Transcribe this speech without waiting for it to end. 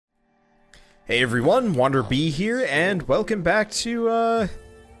Hey everyone, Wanderbee here, and welcome back to,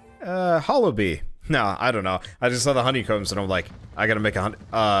 Hollowbee. No, I don't know. I just saw the honeycombs and I'm like, I gotta make a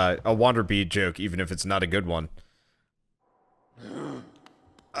Wanderbee joke, even if it's not a good one.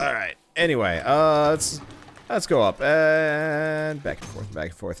 Alright, anyway, let's go up, and back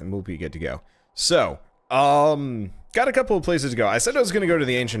and forth, and we'll be good to go. So, got a couple of places to go. I said I was gonna go to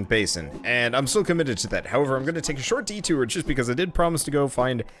the Ancient Basin, and I'm still committed to that. However, I'm gonna take a short detour just because I did promise to go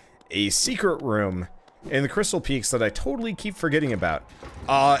find a secret room in the Crystal Peaks that I totally keep forgetting about.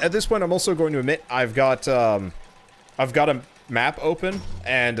 At this point, I'm also going to admit I've got a map open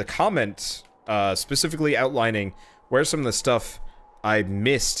and a comment specifically outlining where some of the stuff I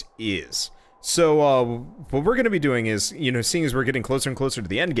missed is. So what we're going to be doing is, you know, seeing as we're getting closer and closer to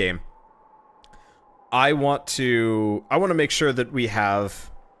the end game, I want to make sure that we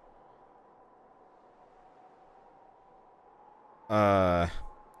have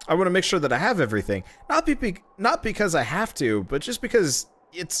I want to make sure that I have everything. Not because I have to, but just because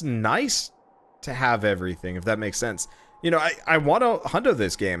it's nice to have everything, if that makes sense. You know, I want to hundo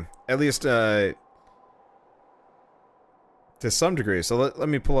this game, at least to some degree. So let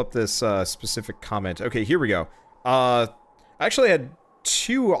me pull up this specific comment. Okay, here we go. I actually had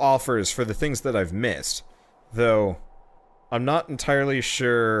 2 offers for the things that I've missed, though I'm not entirely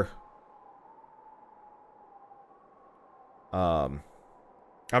sure.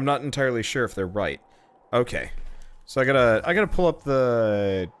 I'm not entirely sure if they're right. Okay. So I gotta pull up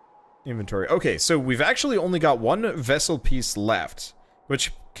the inventory. Okay, so we've actually only got 1 vessel piece left,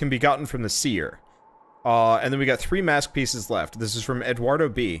 which can be gotten from the seer. And then we got 3 mask pieces left. This is from Eduardo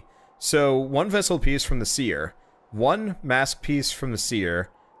B. So 1 vessel piece from the seer, 1 mask piece from the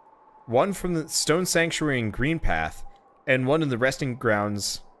seer, 1 from the Stone Sanctuary and Green Path, and 1 in the resting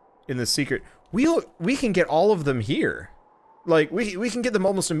grounds in the secret. We can get all of them here. Like, we can get them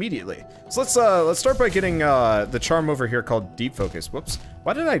almost immediately. So let's start by getting the charm over here called Deep Focus. Whoops.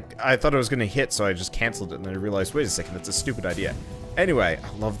 Why did I thought I was gonna hit, so I just canceled it, and then I realized, wait a second, that's a stupid idea. Anyway,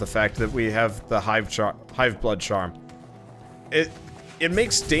 I love the fact that we have the Hive Blood charm. It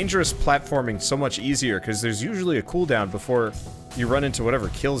makes dangerous platforming so much easier, because there's usually a cooldown before you run into whatever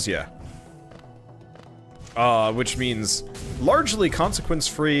kills you. Which means largely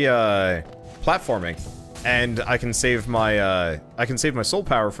consequence-free platforming. And I can save my soul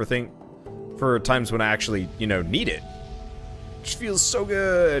power for times when I actually, you know, need it. Which feels so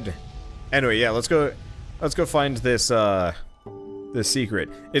good. Anyway, yeah, let's go find this this secret.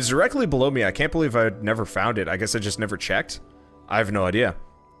 It's directly below me. I can't believe I'd never found it. I guess I just never checked. I have no idea.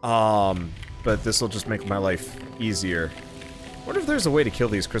 But this will just make my life easier. I wonder if there's a way to kill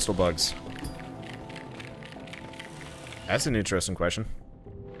these crystal bugs. That's an interesting question.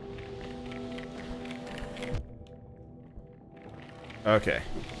 Okay.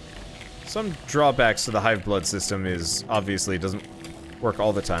 Some drawbacks to the Hive Blood system is, obviously, it doesn't work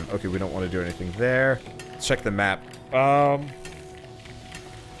all the time. Okay, we don't want to do anything there. Let's check the map.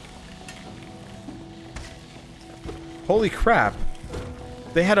 Holy crap.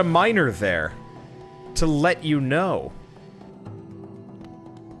 They had a miner there. To let you know.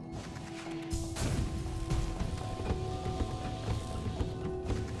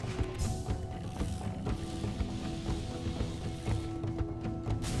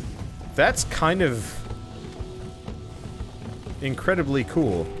 That's kind of incredibly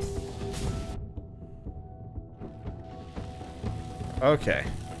cool. Okay.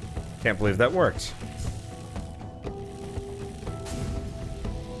 Can't believe that worked.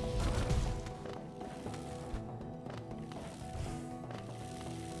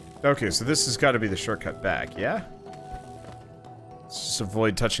 Okay, so this has got to be the shortcut back, yeah? Let's just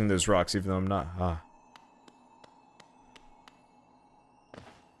avoid touching those rocks, even though I'm not.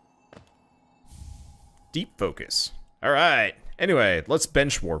 Deep Focus. Alright. Anyway, let's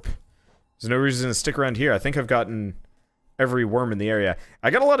bench warp. There's no reason to stick around here. I think I've gotten every worm in the area.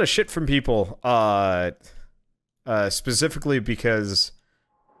 I got a lot of shit from people, specifically because,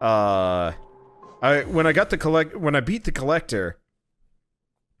 when I beat the collector,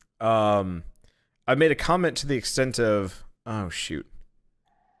 I made a comment to the extent of, oh shoot.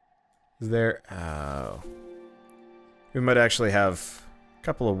 Is there, oh. We might actually have a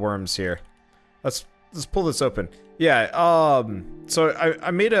couple of worms here. Let's pull this open. Yeah, so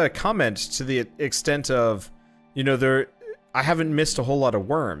I made a comment to the extent of, you know, I haven't missed a whole lot of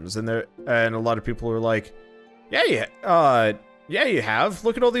worms, and a lot of people are like, yeah, you have.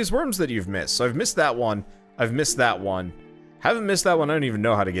 Look at all these worms that you've missed. So I've missed that one. I've missed that one. Haven't missed that one. I don't even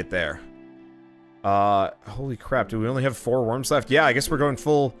know how to get there. Holy crap, do we only have 4 worms left? Yeah, I guess we're going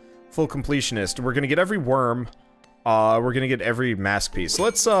full completionist. We're gonna get every worm. we're gonna get every mask piece.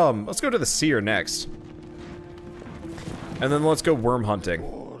 Let's go to the seer next. And then let's go worm hunting.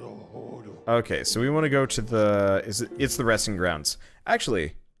 Okay, so we want to go to the... It's the resting grounds.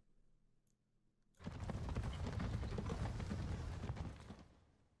 Actually...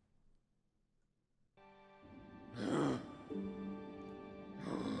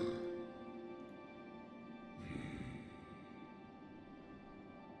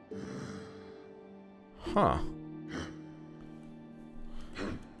 Huh.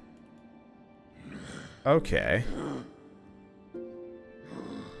 Okay.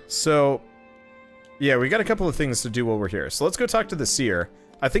 So, yeah, we got a couple of things to do while we're here. So let's go talk to the seer.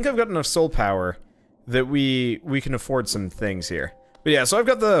 I think I've got enough soul power that we can afford some things here. But yeah, so I've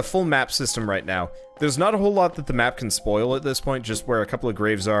got the full map system right now. There's not a whole lot that the map can spoil at this point, just where a couple of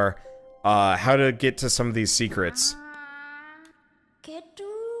graves are, how to get to some of these secrets.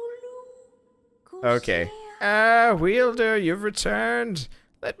 Okay. Ah, Wielder, you've returned.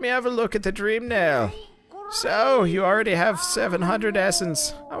 Let me have a look at the dream now. So, you already have 700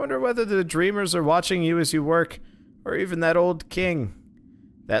 essence. I wonder whether the dreamers are watching you as you work, or even that old king.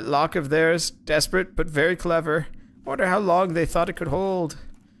 That lock of theirs, desperate but very clever. I wonder how long they thought it could hold.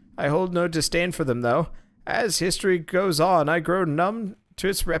 I hold no disdain for them, though. As history goes on, I grow numb to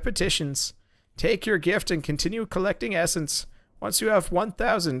its repetitions. Take your gift and continue collecting essence. Once you have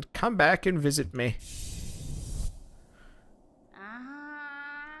 1,000, come back and visit me.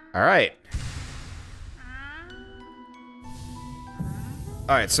 Alright.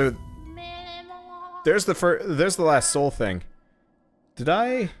 Alright, so... There's the last soul thing. Did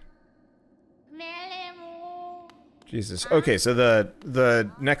I... Jesus. Okay, so the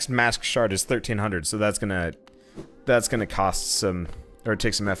next mask shard is 1,300, so that's gonna cost some... or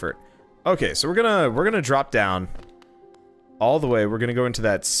take some effort. Okay, so we're gonna drop down all the way. We're gonna go into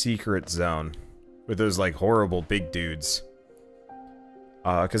that secret zone with those, like, horrible big dudes.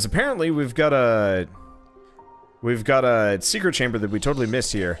 Because apparently we've got a secret chamber that we totally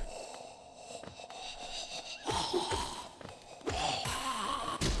missed here.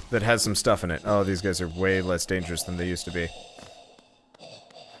 That has some stuff in it. Oh, these guys are way less dangerous than they used to be.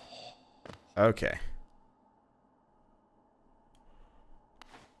 Okay.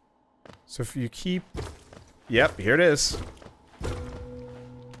 So if you keep... Yep, here it is.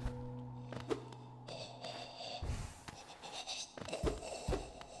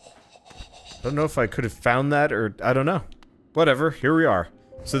 I don't know if I could have found that, or... I don't know. Whatever, here we are.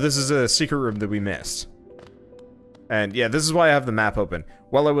 So this is a secret room that we missed. And yeah, this is why I have the map open.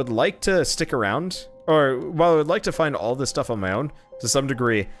 While I would like to stick around, or while I would like to find all this stuff on my own, to some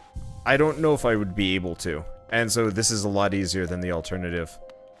degree, I don't know if I would be able to. And so this is a lot easier than the alternative,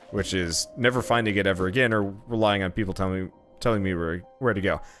 which is never finding it ever again, or relying on people telling me where to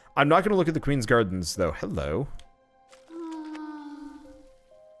go. I'm not going to look at the Queen's Gardens, though. Hello.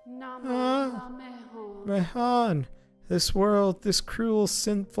 Mehan, this world, this cruel,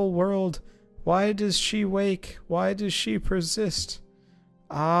 sinful world, why does she wake? Why does she persist?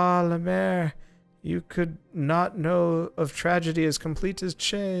 Ah, La Mère, you could not know of tragedy as complete as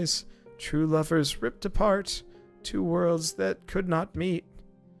Chase. True lovers ripped apart, two worlds that could not meet.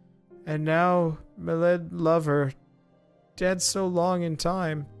 And now, Miled lover, dead so long in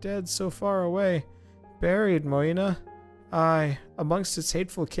time, dead so far away, buried, Moina. Aye, amongst its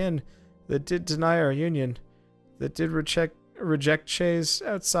hateful kin, that did deny our union, that did reject Che's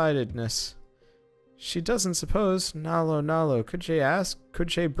outsidedness. She doesn't suppose, Nalo, could she ask,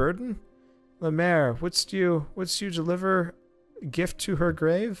 could she burden? La Mère, wouldst you deliver gift to her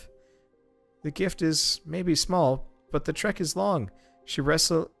grave? The gift is maybe small, but the trek is long. She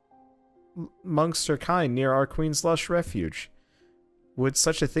rests amongst her kind near our Queen's lush refuge. Would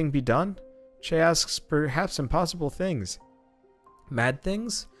such a thing be done? Che asks perhaps impossible things. Mad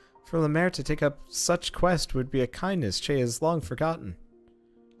things? For La Mère to take up such quest would be a kindness Che has long forgotten.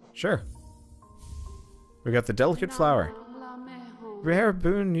 Sure. We got the delicate flower. Rare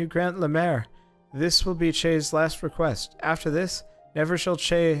boon you grant La Mère. This will be Che's last request. After this, never shall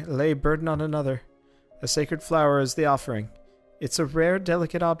Che lay burden on another. A sacred flower is the offering. It's a rare,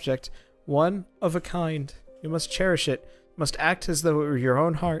 delicate object, one of a kind. You must cherish it, must act as though it were your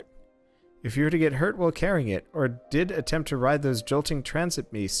own heart. If you were to get hurt while carrying it, or did attempt to ride those jolting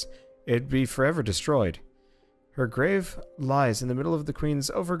transit meese, it'd be forever destroyed. Her grave lies in the middle of the Queen's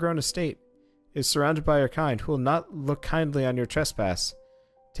overgrown estate. Is surrounded by her kind, who will not look kindly on your trespass.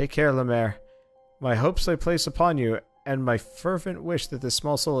 Take care, La Mère. My hopes I place upon you, and my fervent wish that this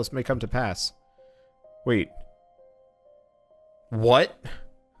small solace may come to pass. Wait. What?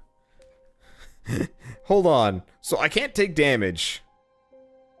 Hold on. So I can't take damage.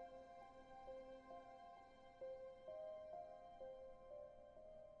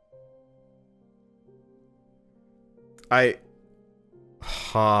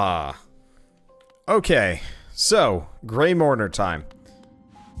 Ha. Okay, so, Grey Mourner time.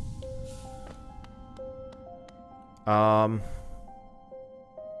 I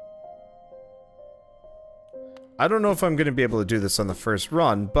don't know if I'm going to be able to do this on the first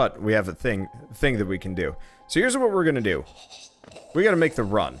run, but we have a thing that we can do. So here's what we're going to do. We got to make the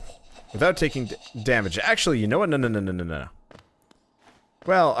run without taking damage. Actually, you know what? No.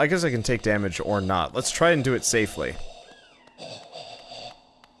 Well, I guess I can take damage or not. Let's try and do it safely.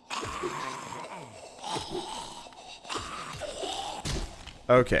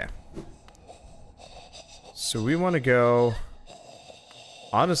 Okay. So we want to go...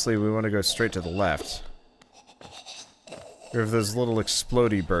 Honestly, we want to go straight to the left. We have those little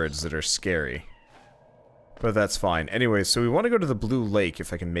explodey birds that are scary. But that's fine. Anyway, so we want to go to the Blue Lake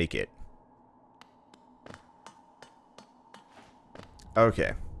if I can make it.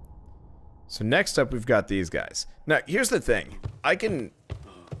 Okay. So next up we've got these guys. Now, here's the thing. I can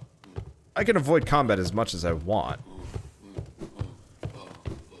avoid combat as much as I want.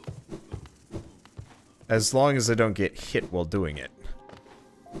 As long as I don't get hit while doing it.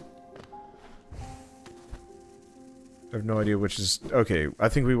 I have no idea which is... Okay, I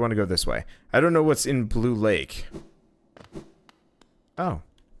think we want to go this way. I don't know what's in Blue Lake. Oh.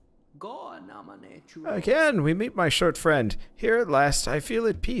 Again, we meet my short friend. Here at last, I feel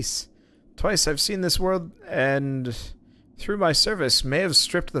at peace. Twice I've seen this world, and... Through my service, may have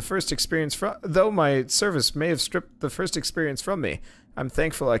stripped the first experience from... Though my service may have stripped the first experience from me, I'm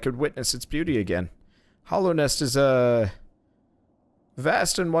thankful I could witness its beauty again. Hollow Nest is a...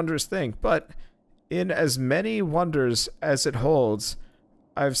 vast and wondrous thing, but... In as many wonders as it holds,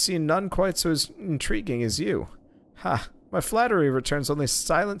 I've seen none quite so intriguing as you. Ha, my flattery returns only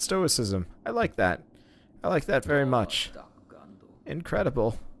silent stoicism. I like that. I like that very much.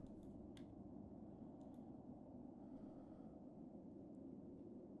 Incredible.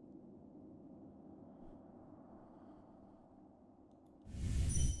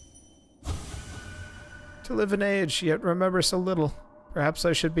 To live in age, yet remember so little. Perhaps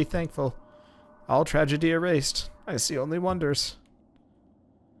I should be thankful. All tragedy erased. I see only wonders.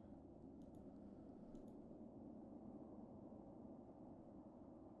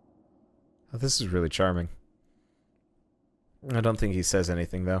 Oh, this is really charming. I don't think he says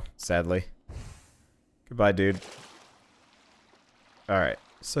anything, though, sadly. Goodbye, dude. Alright,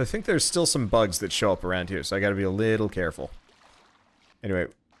 so I think there's still some bugs that show up around here, so I gotta be a little careful. Anyway,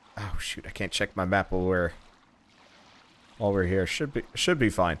 oh shoot, I can't check my map while we're here. Should be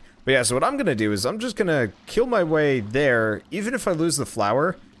fine. But yeah, so what I'm gonna do is I'm just gonna kill my way there. Even if I lose the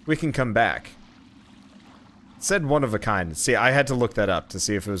flower, we can come back. It said one of a kind. See, I had to look that up to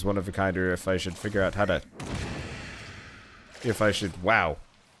see if it was one of a kind or if I should figure out how to... Wow.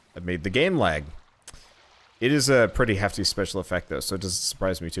 That made the game lag. It is a pretty hefty special effect though, so it doesn't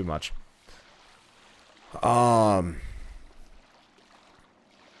surprise me too much.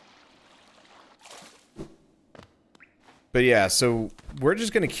 But yeah, so we're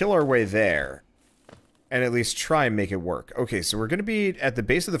just going to kill our way there. And at least try and make it work. Okay, so we're going to be at the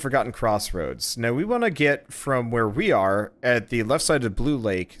base of the Forgotten Crossroads. Now we want to get from where we are, at the left side of Blue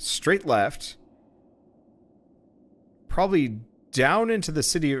Lake, straight left. Probably down into the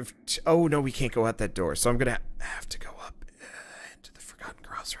city of... Oh, no, we can't go out that door. So I'm going to have to go up into the Forgotten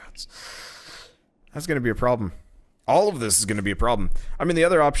Crossroads. That's going to be a problem. All of this is going to be a problem. I mean, the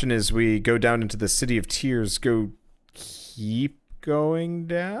other option is we go down into the City of Tears, keep going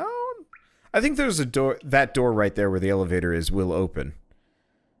down? I think there's a door, that door right there where the elevator is will open.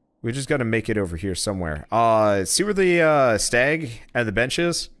 We just gotta make it over here somewhere. See where the stag and the bench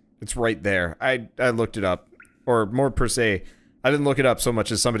is? It's right there. I looked it up. Or more per se, I didn't look it up so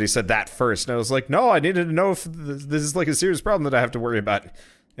much as somebody said that first. And I was like, no, I needed to know if this is like a serious problem that I have to worry about.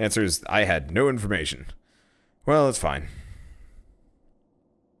 The answer is, I had no information. Well, it's fine.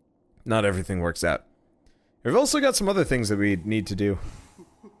 Not everything works out. We've also got some other things that we need to do.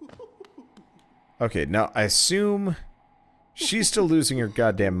 Okay, now I assume she's still losing her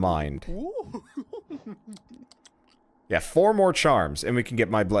goddamn mind. Yeah, 4 more charms, and we can get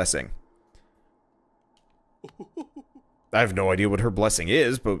my blessing. I have no idea what her blessing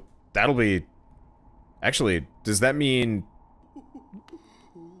is, but that'll be... Actually, does that mean...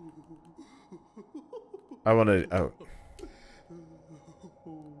 I want to... Oh.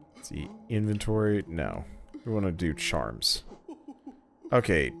 Let's see, inventory? No. We want to do charms.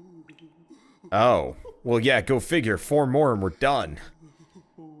 Okay. Oh. Well, yeah, go figure. 4 more and we're done.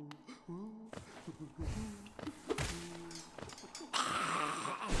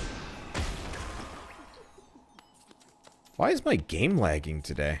 Why is my game lagging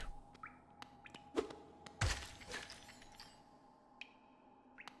today?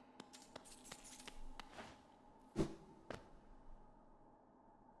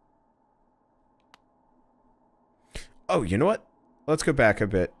 Oh, you know what? Let's go back a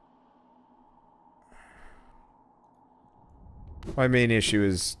bit. My main issue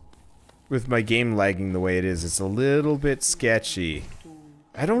is with my game lagging the way it is, it's a little bit sketchy.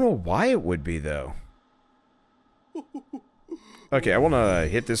 I don't know why it would be, though. Okay, I want to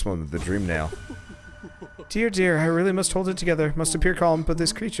hit this one with the dream nail. Dear, dear, I really must hold it together. Must appear calm, but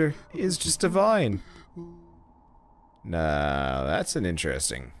this creature is just divine. Nah, that's an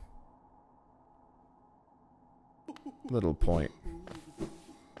interesting little point.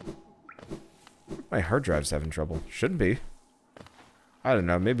 My hard drive's having trouble. Shouldn't be. I don't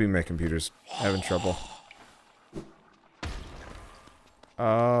know, maybe my computer's having trouble.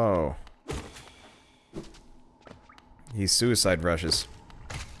 Oh. He suicide rushes.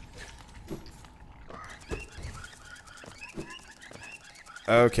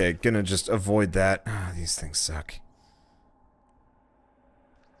 Okay, gonna just avoid that. Oh, these things suck.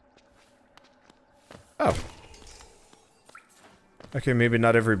 Oh. Okay, maybe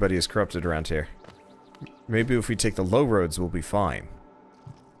not everybody is corrupted around here. Maybe if we take the low roads, we'll be fine.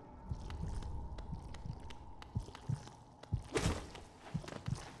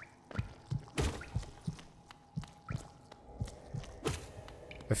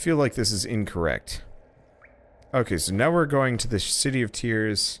 I feel like this is incorrect. Okay, so now we're going to the City of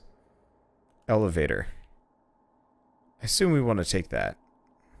Tears elevator. I assume we want to take that.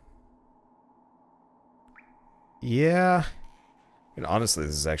 Yeah. And honestly,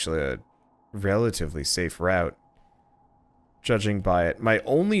 this is actually a relatively safe route, judging by it. My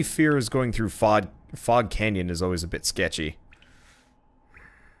only fear is going through Fog Canyon is always a bit sketchy.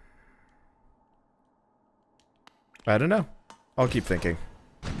 I don't know. I'll keep thinking.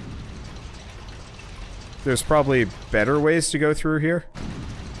 There's probably better ways to go through here.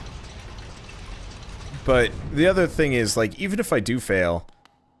 But the other thing is, like, even if I do fail,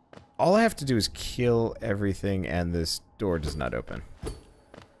 all I have to do is kill everything and this door does not open.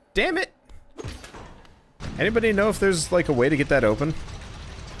 Damn it! Anybody know if there's, like, a way to get that open?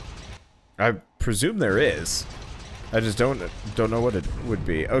 I presume there is. I just don't know what it would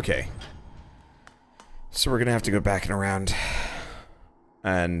be. Okay. So we're gonna have to go back and around.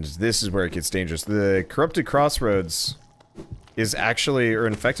 And this is where it gets dangerous. The Corrupted Crossroads is actually, or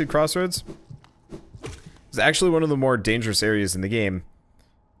Infected Crossroads, is actually one of the more dangerous areas in the game.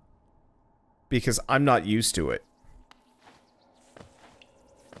 Because I'm not used to it.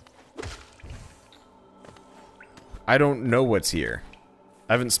 I don't know what's here.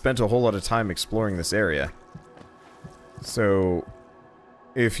 I haven't spent a whole lot of time exploring this area. So,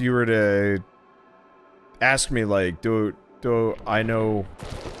 if you were to ask me, like, do I know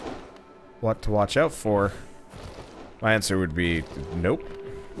what to watch out for? My answer would be nope.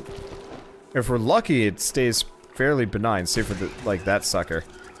 If we're lucky, it stays fairly benign, save for the, like, that sucker.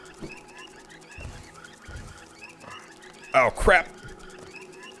 Oh, crap!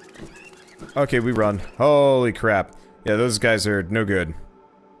 Okay, we run. Holy crap. Yeah, those guys are no good.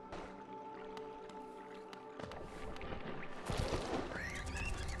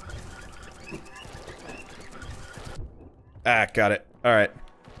 Ah, got it. Alright.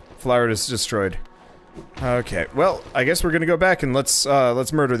 Flower is destroyed. Okay, well, I guess we're gonna go back and let's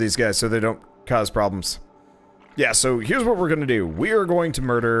murder these guys so they don't cause problems. Yeah, so here's what we're gonna do. We are going to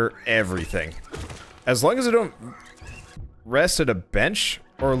murder everything. As long as I don't rest at a bench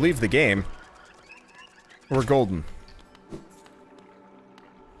or leave the game, we're golden.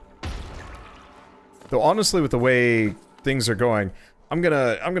 Though honestly, with the way things are going, I'm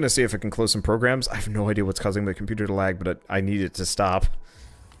gonna see if I can close some programs. I have no idea what's causing the computer to lag, but I need it to stop.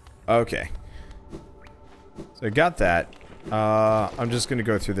 Okay. So I got that. I'm just gonna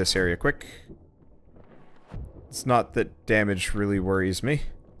go through this area quick. It's not that damage really worries me.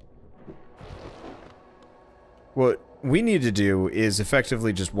 What we need to do is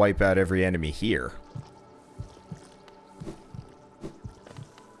effectively just wipe out every enemy here.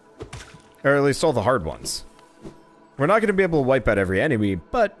 Or at least all the hard ones. We're not going to be able to wipe out every enemy,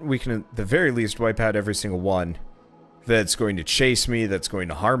 but we can at the very least wipe out every single one that's going to chase me, that's going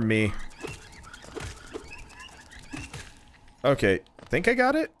to harm me. Okay, think I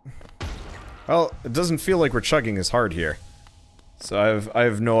got it? Well, it doesn't feel like we're chugging as hard here. So I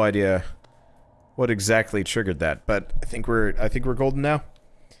have no idea what exactly triggered that, but I think we're golden now.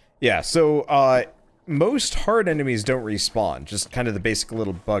 Yeah, so most hard enemies don't respawn, just kind of the basic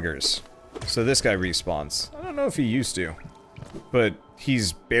little buggers. So this guy respawns. I don't know if he used to, but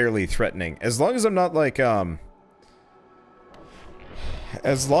he's barely threatening. As long as I'm not like gutsing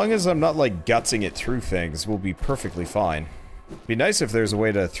it through things, we'll be perfectly fine. Be nice if there's a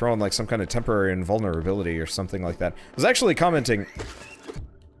way to throw in like some kind of temporary invulnerability or something like that. I was actually commenting.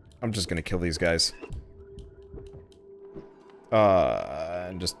 I'm just gonna kill these guys.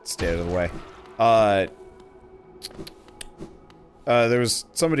 And just stay out of the way. There was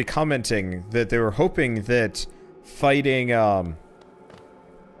somebody commenting that they were hoping that fighting,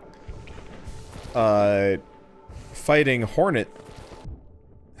 fighting Hornet...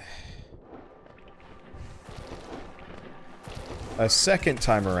 a second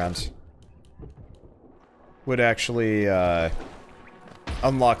time around would actually,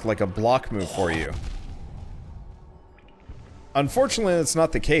 unlock, like, a block move for you. Unfortunately, that's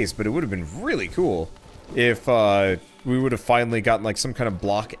not the case, but it would have been really cool if, we would have finally gotten, like, some kind of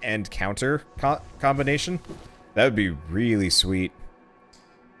block and counter combination. That would be really sweet.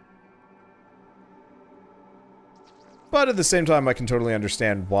 But at the same time, I can totally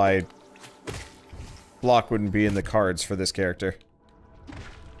understand why block wouldn't be in the cards for this character.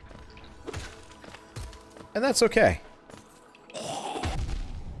 And that's okay. I'm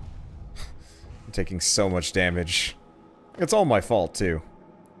taking so much damage. It's all my fault, too.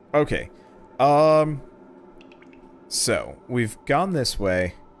 Okay. So, we've gone this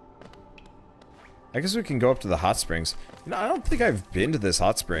way. I guess we can go up to the hot springs. You know, I don't think I've been to this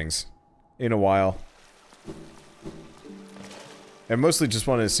hot springs in a while. I mostly just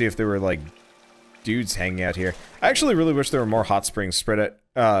wanted to see if there were, like, dudes hanging out here. I actually really wish there were more hot springs spread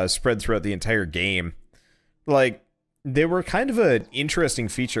throughout the entire game. Like, they were kind of an interesting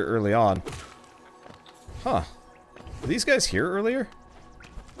feature early on. Huh. Were these guys here earlier?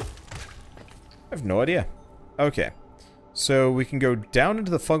 I have no idea. Okay. So we can go down into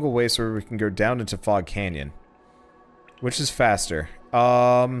the fungal waste, or we can go down into Fog Canyon. Which is faster?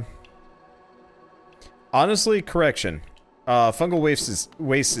 Honestly, correction. Fungal waste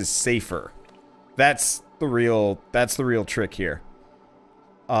is safer. That's the real trick here.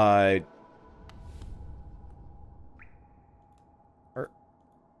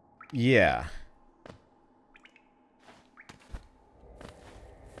 Yeah.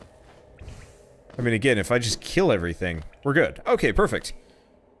 I mean, again, if I just kill everything, we're good. Okay, perfect.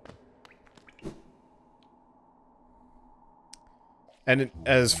 And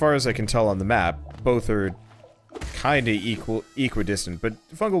as far as I can tell on the map, both are kinda equidistant, but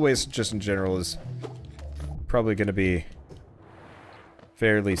fungal waste just in general is probably gonna be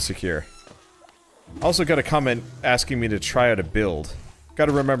fairly secure. Also got a comment asking me to try out a build.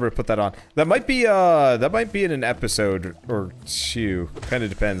 Gotta remember to put that on. That might be in an episode or two. Kinda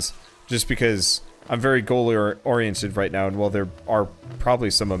depends. Just because I'm very goal-oriented right now, and while there are probably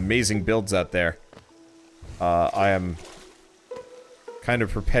some amazing builds out there, I am kind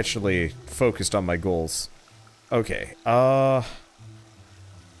of perpetually focused on my goals. Okay, so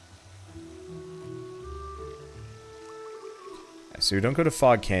we don't go to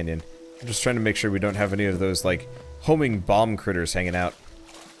Fog Canyon. I'm just trying to make sure we don't have any of those, like, homing bomb critters hanging out.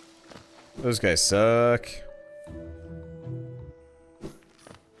 Those guys suck.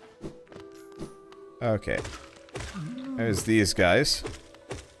 Okay. There's these guys.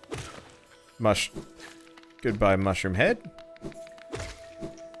 Goodbye, mushroom head.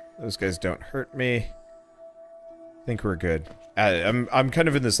 Those guys don't hurt me. I think we're good. I'm kind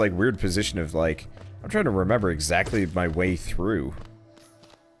of in this, like, weird position of, like, I'm trying to remember exactly my way through.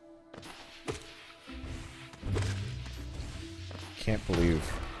 Can't believe.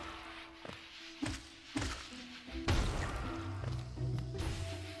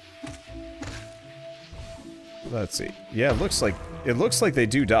 Let's see. Yeah, it looks like they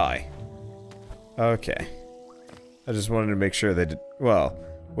do die. Okay. I just wanted to make sure they did. Well,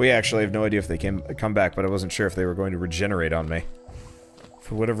 we actually have no idea if they can come back, but I wasn't sure if they were going to regenerate on me.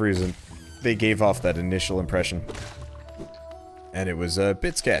 For whatever reason, they gave off that initial impression. And it was a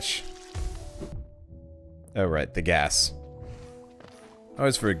bit sketch. Oh, right, the gas. I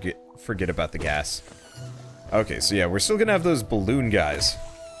always forget about the gas. Okay, so yeah, we're still gonna have those balloon guys.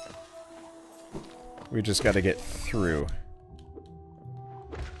 We just gotta get through.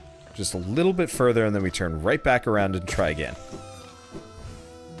 Just a little bit further, and then we turn right back around and try again.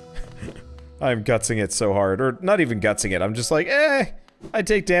 I'm gutsing it so hard. Or, not even gutsing it, I'm just like, I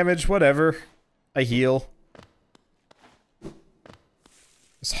take damage, whatever. I heal.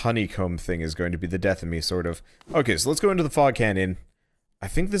 This honeycomb thing is going to be the death of me, sort of. Okay, so let's go into the Fog Canyon. I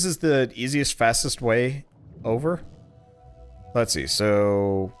think this is the easiest, fastest way over. Let's see,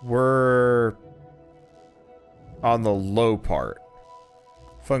 so we're on the low part.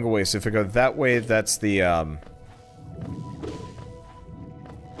 Fungal waste, if I go that way, that's the,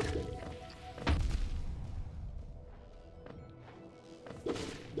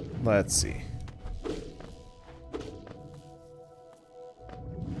 let's see.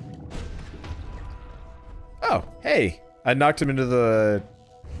 Oh, hey! I knocked him into the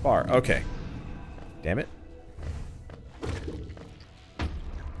bar. Okay. Damn it.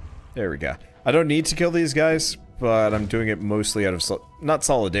 There we go. I don't need to kill these guys, but I'm doing it mostly out of not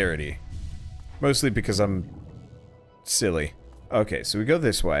solidarity. Mostly because I'm silly. Okay, so we go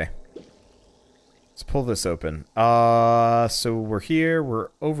this way. Let's pull this open. So we're here, we're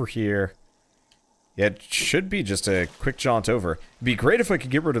over here. Yeah, it should be just a quick jaunt over. It'd be great if I could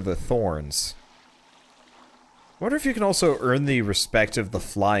get rid of the thorns. I wonder if you can also earn the respect of the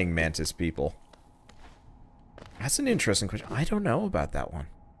flying mantis people. That's an interesting question. I don't know about that one.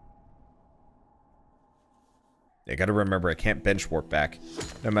 I gotta remember I can't bench warp back,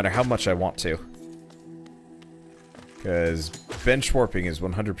 no matter how much I want to. Because bench warping is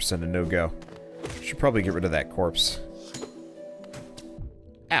 100% a no-go. Should probably get rid of that corpse.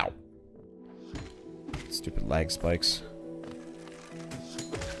 Ow. Stupid lag spikes.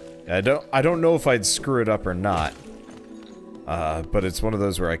 I don't know if I'd screw it up or not. But it's one of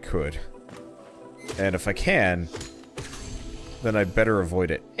those where I could. And if I can, then I'd better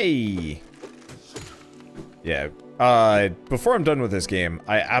avoid it. Hey! Yeah, before I'm done with this game,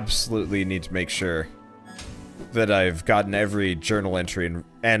 I absolutely need to make sure that I've gotten every journal entry,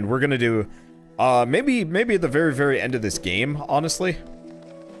 and we're gonna do, maybe at the very, very end of this game, honestly.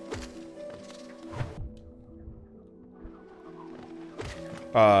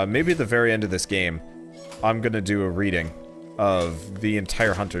 Maybe at the very end of this game, I'm gonna do a reading of the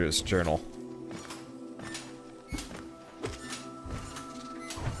entire Hunter's Journal.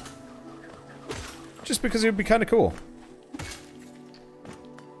 Just because it would be kind of cool.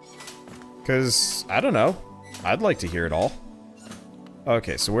 Because, I don't know. I'd like to hear it all.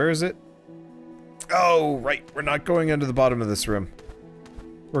 Okay, so where is it? Oh, right. We're not going into the bottom of this room.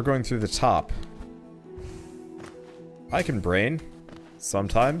 We're going through the top. I can brain.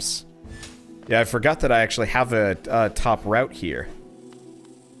 Sometimes. Yeah, I forgot that I actually have a top route here.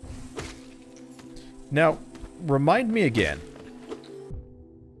 Now, remind me again.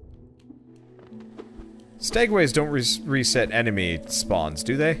 Stagways don't reset enemy spawns,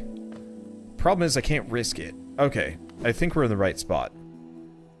 do they? Problem is I can't risk it. Okay, I think we're in the right spot.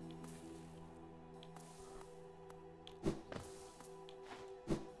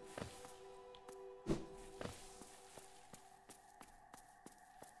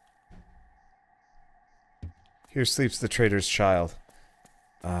 Here sleeps the traitor's child.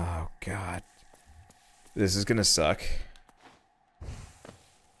 Oh, God. This is gonna suck.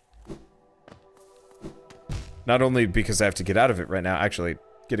 Not only because I have to get out of it right now, actually,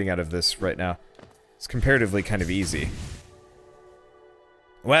 getting out of this right now is comparatively kind of easy.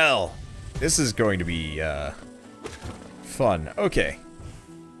 Well, this is going to be, fun. Okay.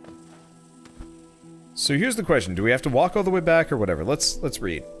 So here's the question. Do we have to walk all the way back or whatever? Let's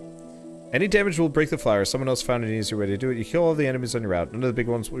read. Any damage will break the flower. Someone else found an easier way to do it. You kill all the enemies on your route. None of the big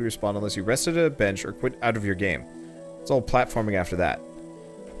ones will respawn unless you rest at a bench or quit out of your game. It's all platforming after that.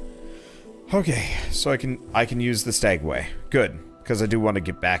 Okay, so I can use the Stagway. Good, because I do want to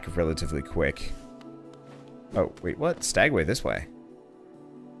get back relatively quick. Oh, wait, what? Stagway this way.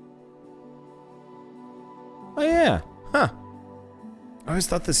 Oh yeah, huh. I always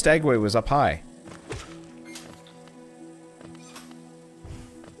thought the Stagway was up high.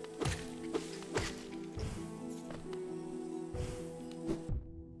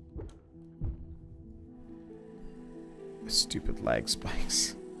 Stupid lag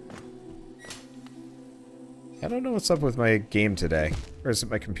spikes. I don't know what's up with my game today. Or is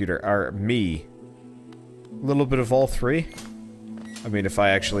it my computer? Or me? A little bit of all three? I mean, if I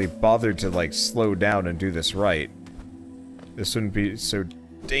actually bothered to, like, slow down and do this right, this wouldn't be so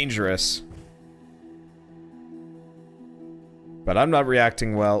dangerous. But I'm not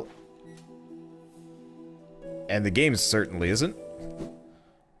reacting well. And the game certainly isn't.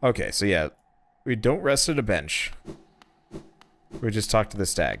 Okay, so yeah. We don't rest at a bench. We just talk to the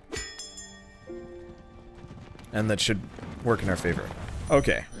stag. And that should work in our favor.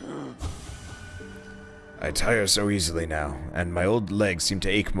 Okay. I tire so easily now, and my old legs seem to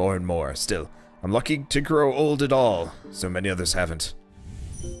ache more and more. Still, I'm lucky to grow old at all. So many others haven't.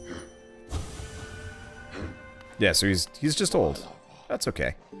 Yeah, so he's just old. That's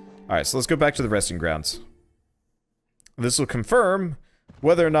okay. Alright, so let's go back to the resting grounds. This will confirm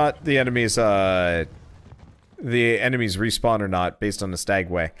whether or not the enemies respawn or not based on the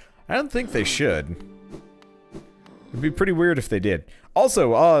Stagway. I don't think they should. It'd be pretty weird if they did.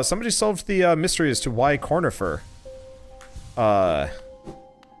 Also, somebody solved the mystery as to why Cornifer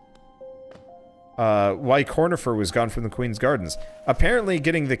was gone from the Queen's Gardens. Apparently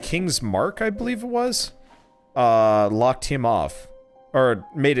getting the King's Mark, I believe it was, locked him off. Or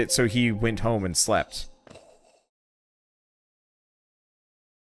made it so he went home and slept.